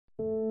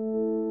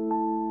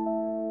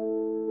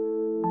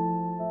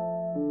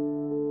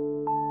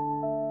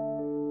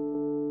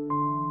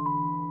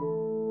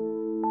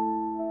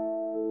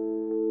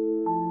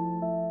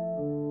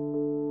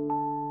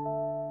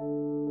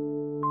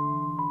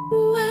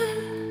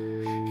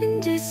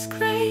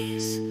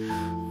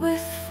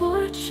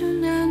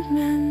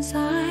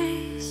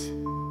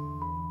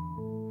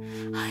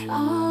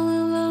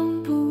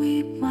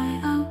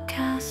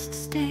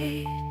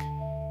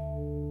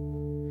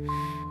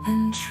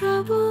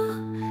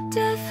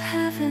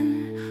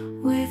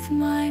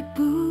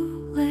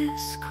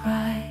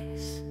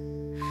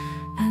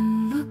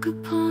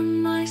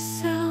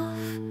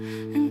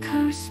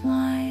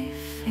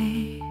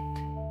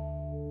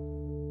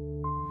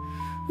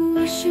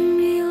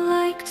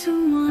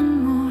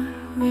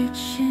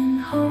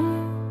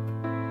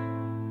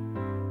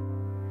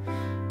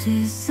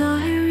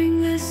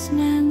desiring this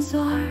man's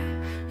art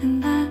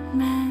and that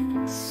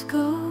man's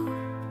gold.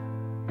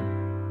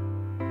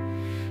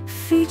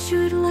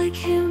 Featured like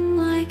him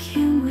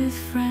with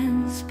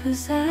friends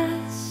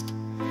possessed,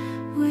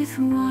 with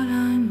what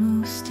I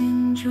most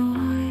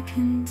enjoy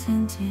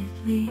contented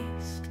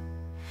least.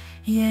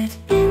 Yet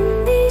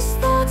in these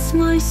thoughts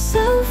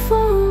myself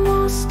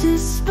almost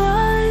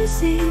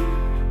despising,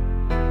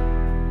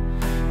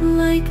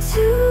 like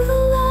to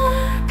the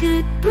lark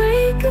at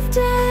break of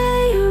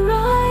day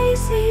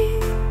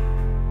arising,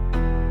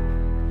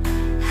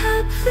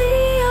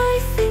 haply I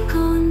think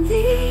on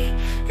thee,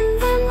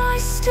 and then lie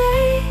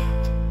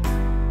state.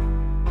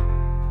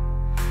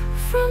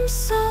 From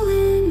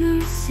sullen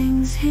earth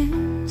sings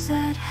hymns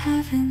at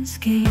heaven's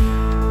gate.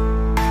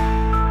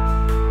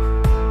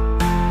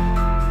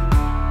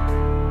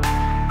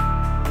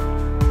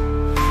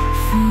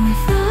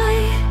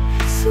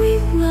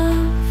 Sweet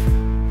love,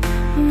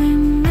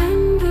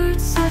 remembered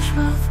such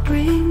wealth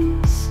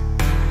brings,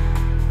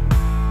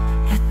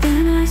 yet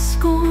then I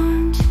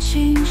scorn to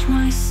change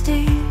my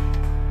state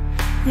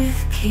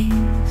with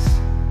kings.